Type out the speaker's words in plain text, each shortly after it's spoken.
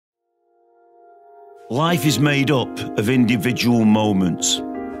Life is made up of individual moments.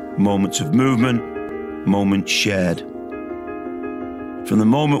 Moments of movement, moments shared. From the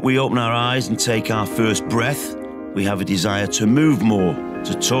moment we open our eyes and take our first breath, we have a desire to move more,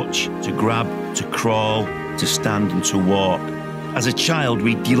 to touch, to grab, to crawl, to stand and to walk. As a child,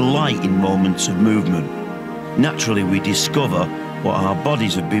 we delight in moments of movement. Naturally, we discover what our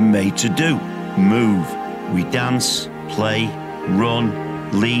bodies have been made to do: move. We dance, play,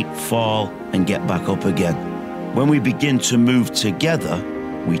 run, leap, fall, and get back up again. When we begin to move together,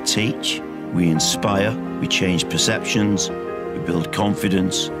 we teach, we inspire, we change perceptions, we build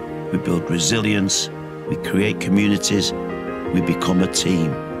confidence, we build resilience, we create communities, we become a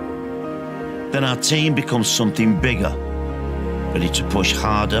team. Then our team becomes something bigger, ready to push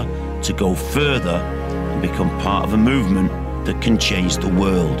harder, to go further, and become part of a movement that can change the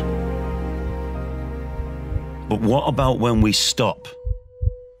world. But what about when we stop?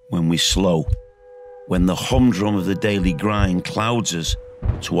 When we slow? When the humdrum of the daily grind clouds us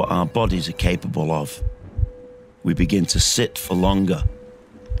to what our bodies are capable of? We begin to sit for longer.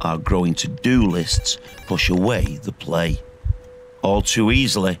 Our growing to-do lists push away the play. All too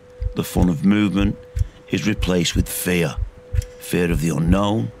easily, the fun of movement is replaced with fear. Fear of the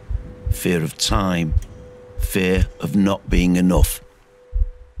unknown, fear of time, fear of not being enough.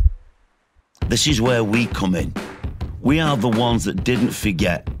 This is where we come in. We are the ones that didn't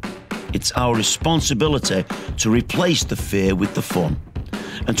forget. It's our responsibility to replace the fear with the fun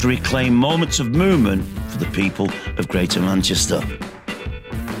and to reclaim moments of movement for the people of Greater Manchester.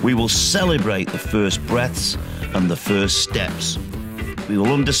 We will celebrate the first breaths and the first steps. We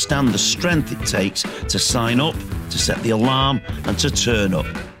will understand the strength it takes to sign up, to set the alarm, and to turn up.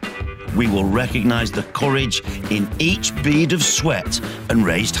 We will recognise the courage in each bead of sweat and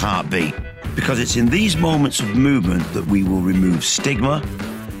raised heartbeat, because it's in these moments of movement that we will remove stigma,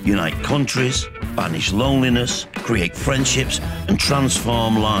 unite countries, banish loneliness, create friendships, and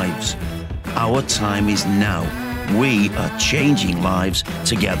transform lives. Our time is now. We are changing lives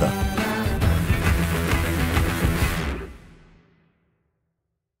together.